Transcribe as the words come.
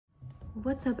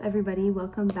What's up everybody,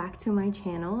 welcome back to my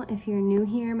channel. If you're new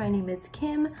here, my name is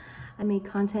Kim. I make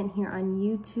content here on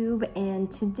YouTube,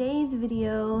 and today's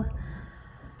video,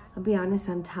 I'll be honest,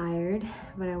 I'm tired,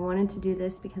 but I wanted to do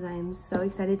this because I am so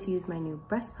excited to use my new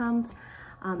breast pump.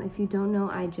 If you don't know,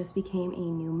 I just became a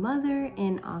new mother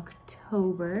in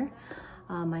October.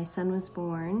 My son was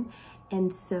born,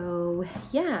 and so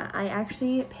yeah, I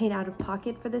actually paid out of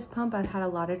pocket for this pump. I've had a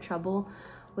lot of trouble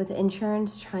with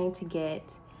insurance trying to get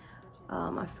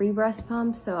a free breast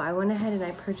pump, so I went ahead and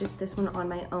I purchased this one on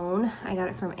my own. I got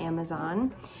it from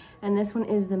Amazon, and this one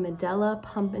is the Medela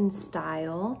Pump and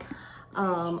Style,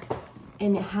 and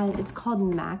it's called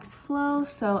Maxflow.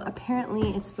 So apparently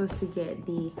it's supposed to get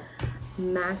the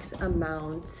max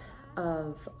amount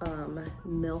of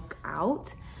milk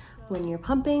out when you're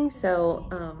pumping. So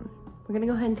we're gonna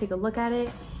go ahead and take a look at it.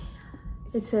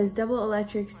 It says double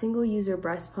electric single user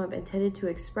breast pump intended to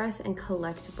express and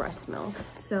collect breast milk.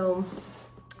 So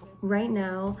right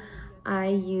now I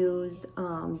use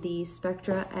the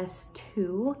Spectra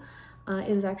S2.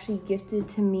 It was actually gifted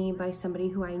to me by somebody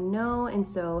who I know, and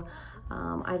so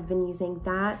I've been using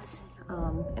that.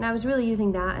 And I was really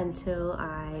using that until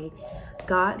I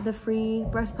got the free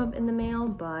breast pump in the mail,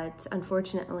 but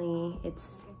unfortunately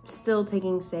it's still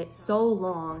taking so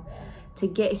long to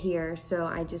get here, so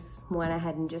I just went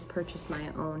ahead and just purchased my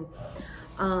own.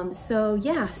 So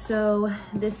yeah, so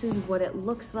this is what it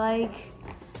looks like.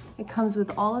 It comes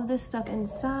with all of this stuff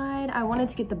inside. I wanted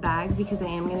to get the bag because I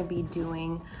am going to be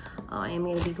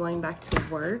going back to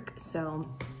work, so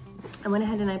I went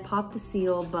ahead and I popped the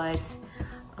seal, but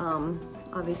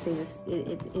obviously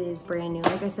it is brand new.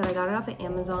 Like I said, I got it off of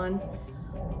Amazon.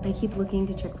 I keep looking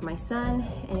to check for my son,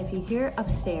 and if you hear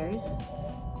upstairs,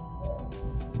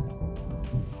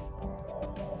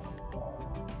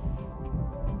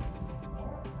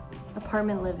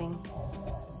 apartment living.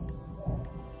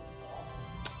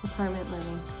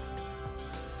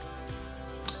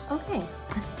 Okay.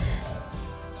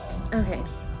 Okay,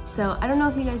 so I don't know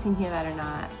if you guys can hear that or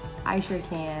not. I sure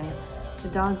can. The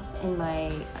dogs in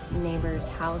my neighbor's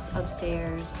house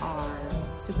upstairs are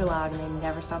super loud and they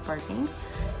never stop barking.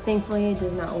 Thankfully, it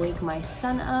does not wake my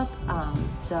son up,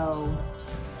 so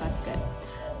that's good.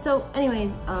 So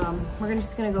anyways, we're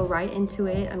just gonna go right into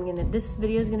it. This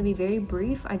video is gonna be very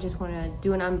brief. I just wanna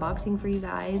do an unboxing for you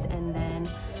guys, and then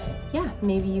yeah,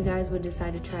 maybe you guys would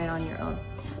decide to try it on your own.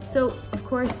 So of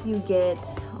course you get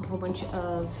a whole bunch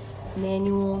of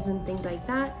manuals and things like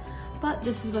that, but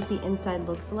this is what the inside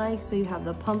looks like. So you have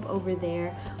the pump over there,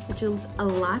 which is a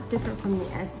lot different from the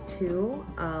S2.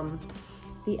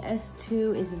 The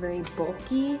S2 is very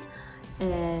bulky,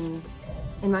 and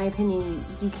in my opinion,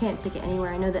 you can't take it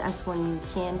anywhere. I know the S1 you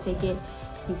can take it,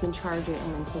 you can charge it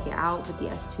and then take it out, but the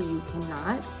S2 you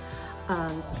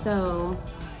cannot. So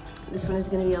this one is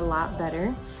gonna be a lot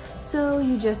better. So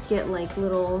you just get like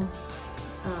little,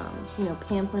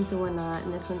 pamphlets and whatnot,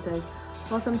 and this one says,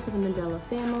 "Welcome to the Medela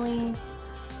family."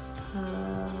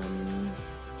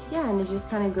 Yeah, and it just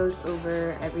kind of goes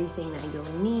over everything that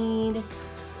you'll need,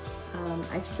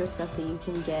 extra stuff that you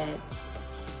can get,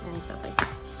 and stuff like that.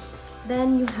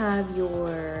 Then you have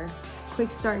your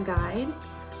quick start guide.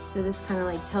 So this kind of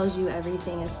like tells you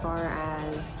everything as far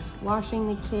as washing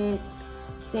the kit,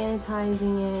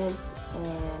 sanitizing it,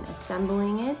 and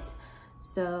assembling it.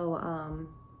 So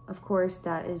of course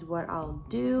that is what I'll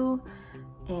do,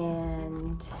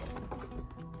 and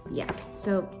yeah,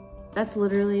 so that's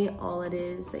literally all it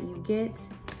is that you get.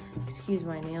 Excuse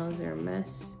my nails, they're a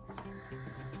mess.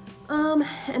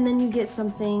 And then you get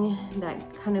something that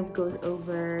kind of goes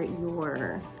over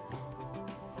your,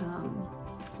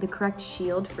 the correct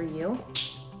shield for you.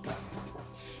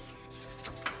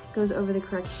 Goes over the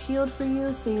correct shield for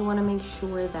you, so you want to make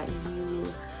sure that you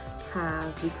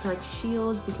have the correct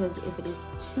shield, because if it is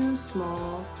too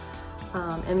small,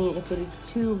 if it is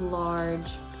too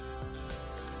large,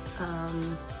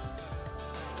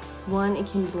 one, it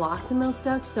can block the milk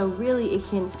duct, so really it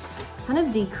can kind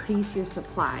of decrease your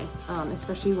supply,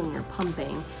 especially when you're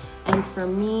pumping. And for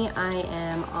me, I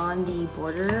am on the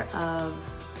border of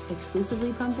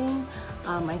exclusively pumping.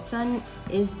 My son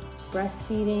is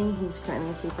breastfeeding. He's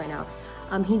currently asleep right now.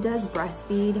 He does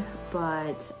breastfeed,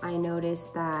 but I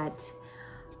noticed that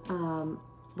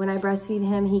when I breastfeed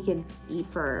him, he could eat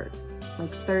for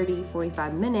like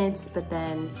 30-45 minutes, but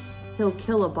then he'll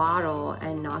kill a bottle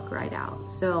and knock right out.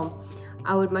 So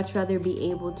I would much rather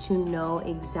be able to know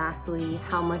exactly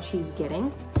how much he's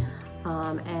getting.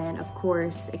 And of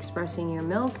course, expressing your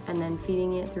milk and then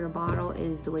feeding it through a bottle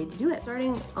is the way to do it.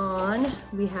 Starting on,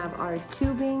 we have our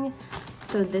tubing.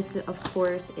 So this, of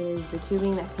course, is the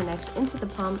tubing that connects into the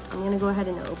pump. I'm gonna go ahead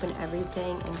and open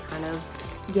everything and kind of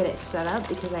get it set up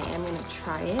because I am gonna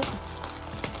try it.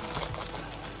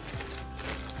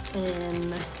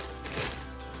 And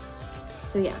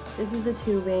so yeah, this is the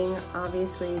tubing.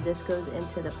 Obviously this goes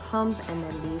into the pump, and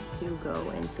then these two go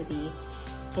into the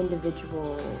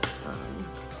individual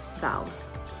valves.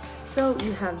 So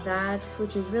you have that,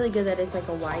 which is really good that it's like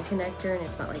a Y connector and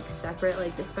it's not like separate.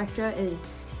 Like the Spectra is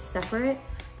separate.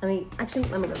 Let me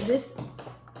go.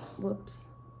 Whoops.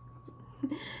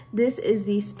 This is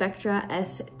the Spectra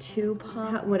S2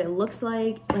 pump. What it looks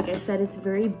like I said, it's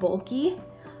very bulky.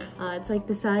 It's like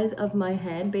the size of my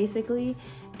head basically.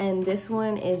 And this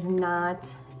one is not,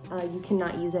 you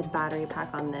cannot use a battery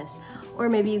pack on this. Or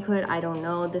maybe you could, I don't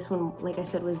know. This one, like I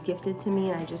said, was gifted to me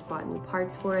and I just bought new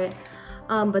parts for it.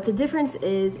 But the difference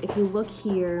is, if you look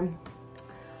here,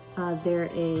 there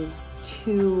is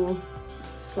 2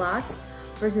 slots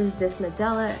versus this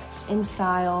Medela in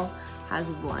Style has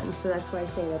 1. So that's why I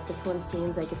say that this one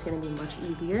seems like it's gonna be much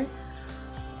easier.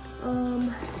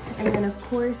 And then of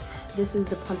course, this is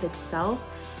the pump itself.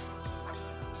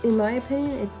 In my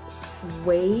opinion, it's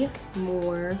way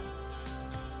more,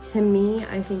 to me,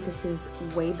 I think this is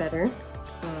way better.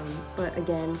 But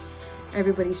again,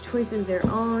 everybody's choice is their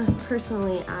own.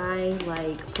 Personally, I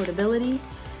like portability.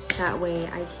 That way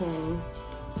I can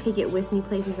take it with me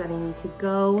places that I need to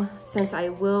go. Since I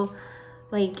will,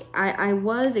 like, I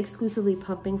was exclusively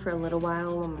pumping for a little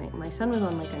while when my son was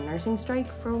on like a nursing strike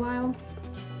for a while.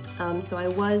 So I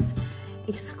was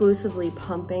exclusively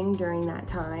pumping during that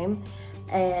time.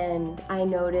 And I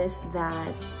noticed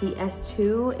that the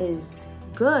S2 is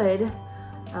good,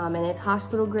 and it's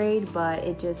hospital grade, but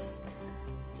it just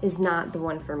is not the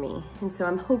one for me. And so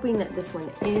I'm hoping that this one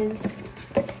is.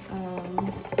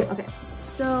 Okay,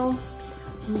 so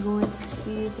I'm going to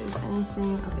see if there's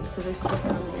anything. Okay, so there's stuff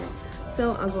on there.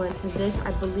 So I'll go into this.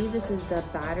 I believe this is the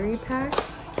battery pack,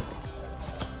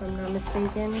 if I'm not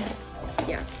mistaken.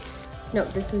 Yeah. No,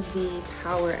 this is the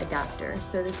power adapter.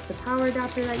 So this is the power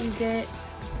adapter that you get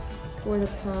for the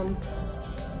pump.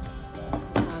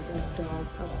 Those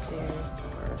dogs upstairs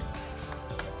are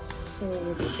so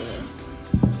ridiculous.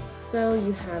 So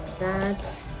you have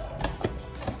that.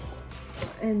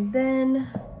 And then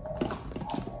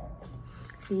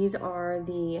these are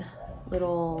the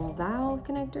little valve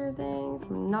connector things.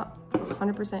 I'm not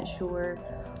 100% sure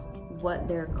what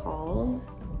they're called.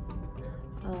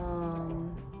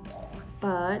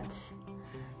 But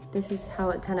this is how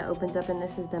it kind of opens up, and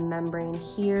this is the membrane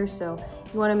here. So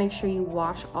you want to make sure you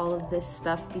wash all of this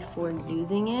stuff before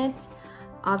using it.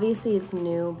 Obviously it's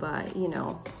new, but you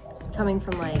know, coming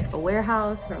from like a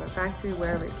warehouse, from a factory,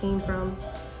 wherever it came from,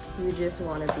 you just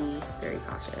want to be very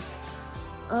cautious.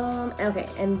 Okay,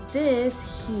 and this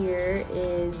here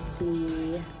is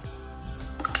the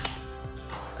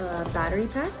battery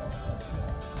pack.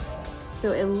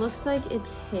 So it looks like it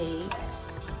takes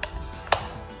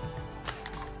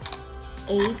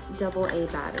 8 AA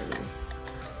batteries.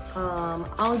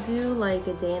 I'll do like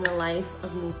a day in the life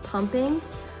of me pumping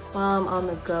while I'm on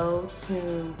the go,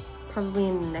 to probably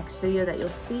in the next video that you'll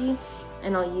see,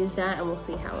 and I'll use that and we'll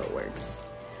see how it works.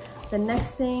 The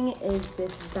next thing is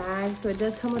this bag. So it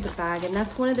does come with a bag, and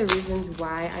that's one of the reasons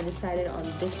why I decided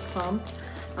on this pump.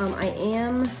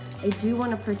 I do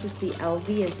want to purchase the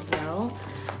LV as well,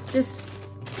 just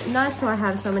not so I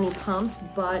have so many pumps,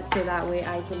 but so that way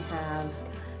I can have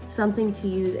something to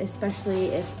use, especially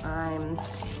if I'm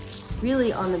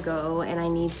really on the go and I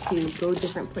need to go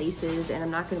different places and I'm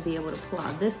not going to be able to pull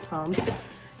out this pump.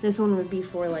 This one would be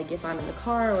for like if I'm in the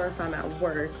car or if I'm at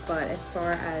work, but as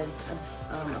far as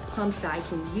a pump that I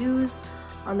can use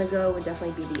on the go would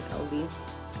definitely be the LV.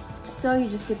 So you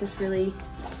just get this really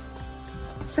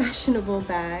fashionable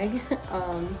bag,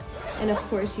 and of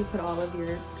course you put all of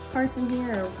your parts in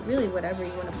here, or really whatever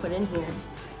you want to put in here.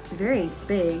 It's very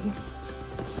big,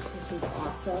 which is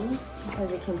awesome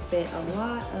because it can fit a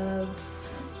lot of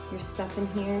your stuff in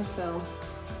here. So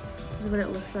this is what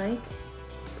it looks like.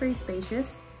 Pretty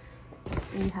spacious.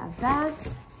 You have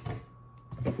that,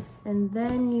 and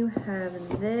then you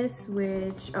have this,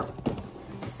 which, oh,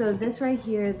 so this right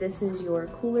here, this is your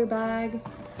cooler bag,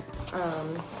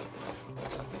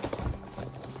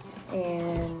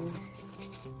 and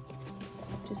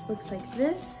just looks like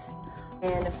this.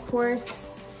 And of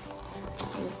course,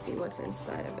 let me see what's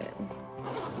inside of it.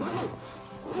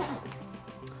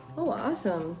 Oh,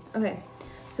 awesome. Okay,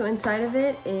 so inside of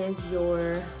it is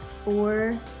your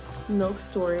 4 milk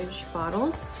storage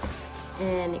bottles,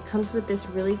 and it comes with this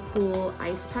really cool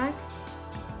ice pack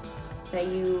that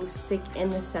you stick in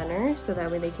the center so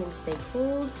that way they can stay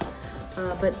cold.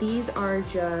 But these are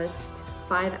just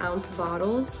 5-ounce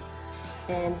bottles,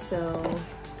 and so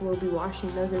we'll be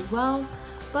washing those as well.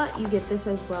 but you get this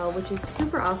as well, which is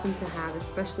super awesome to have,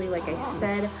 especially like I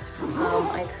said,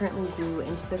 I currently do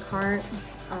Instacart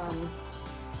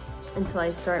until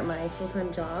I start my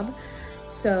full-time job.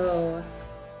 So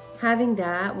having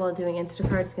that while doing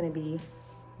Instacart is going to be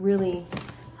really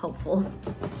helpful.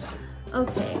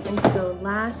 Okay, and so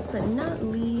last but not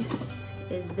least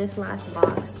is this last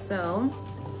box. So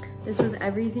this was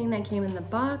everything that came in the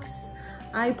box.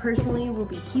 I personally will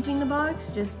be keeping the box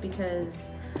just because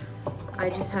I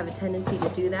just have a tendency to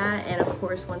do that. And of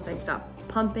course, once I stop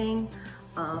pumping,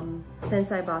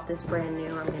 since I bought this brand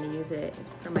new, I'm gonna use it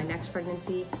for my next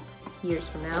pregnancy years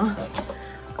from now.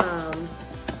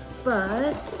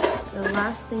 But the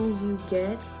last things you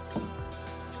get,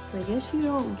 so I guess you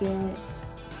don't get,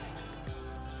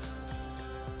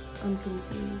 I'm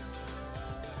confused.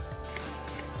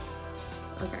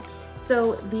 Okay,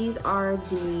 so these are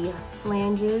the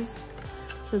flanges.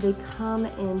 So they come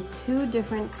in 2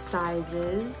 different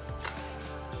sizes.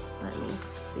 Let me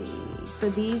see.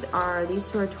 So these 2 are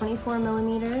 24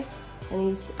 millimeter and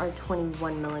these are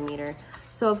 21 millimeter.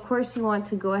 So of course you want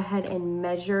to go ahead and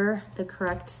measure the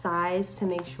correct size to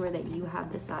make sure that you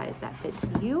have the size that fits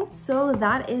you. So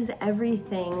that is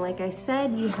everything. Like I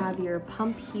said, you have your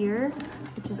pump here,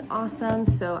 which is awesome.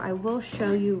 So I will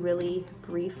show you really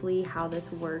briefly how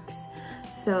this works.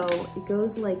 So it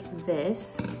goes like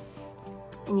this,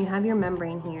 and you have your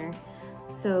membrane here.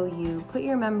 So you put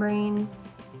your membrane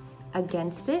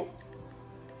against it,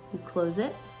 you close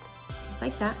it, just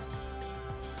like that.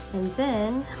 And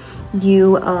then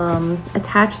you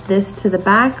attach this to the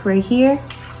back right here.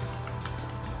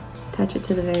 Attach it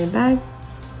to the very back,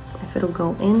 if it'll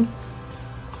go in.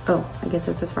 Oh, I guess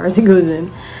that's as far as it goes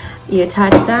in. You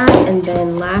attach that, and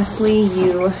then lastly,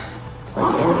 you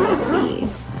plug in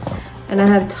these. And I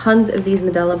have tons of these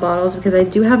Medela bottles because I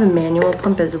do have a manual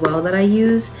pump as well that I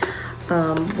use,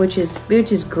 which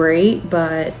is great,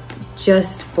 but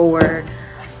just for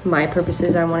my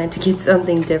purposes, I wanted to get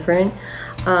something different.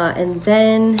 And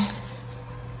then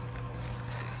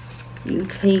you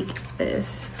take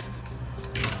this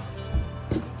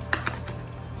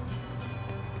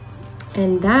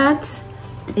and that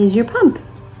is your pump.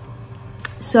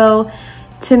 So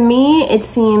to me, it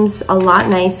seems a lot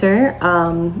nicer.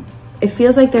 It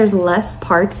feels like there's less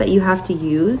parts that you have to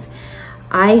use.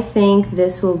 I think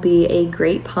this will be a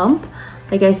great pump.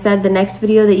 Like I said, the next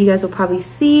video that you guys will probably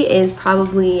see is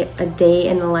probably a day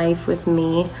in the life with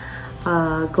me,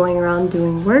 going around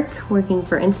doing working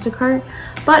for Instacart.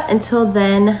 But until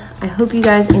then, I hope you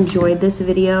guys enjoyed this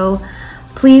video.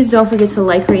 Please don't forget to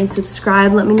like, rate, and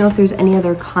subscribe. Let me know if there's any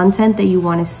other content that you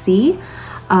want to see.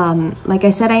 Like I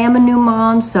said, I am a new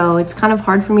mom, so it's kind of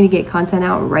hard for me to get content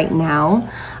out right now,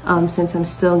 since I'm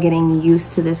still getting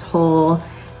used to this whole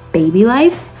baby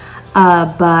life.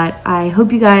 But I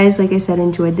hope you guys, like I said,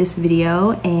 enjoyed this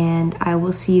video, and I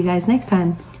will see you guys next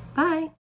time.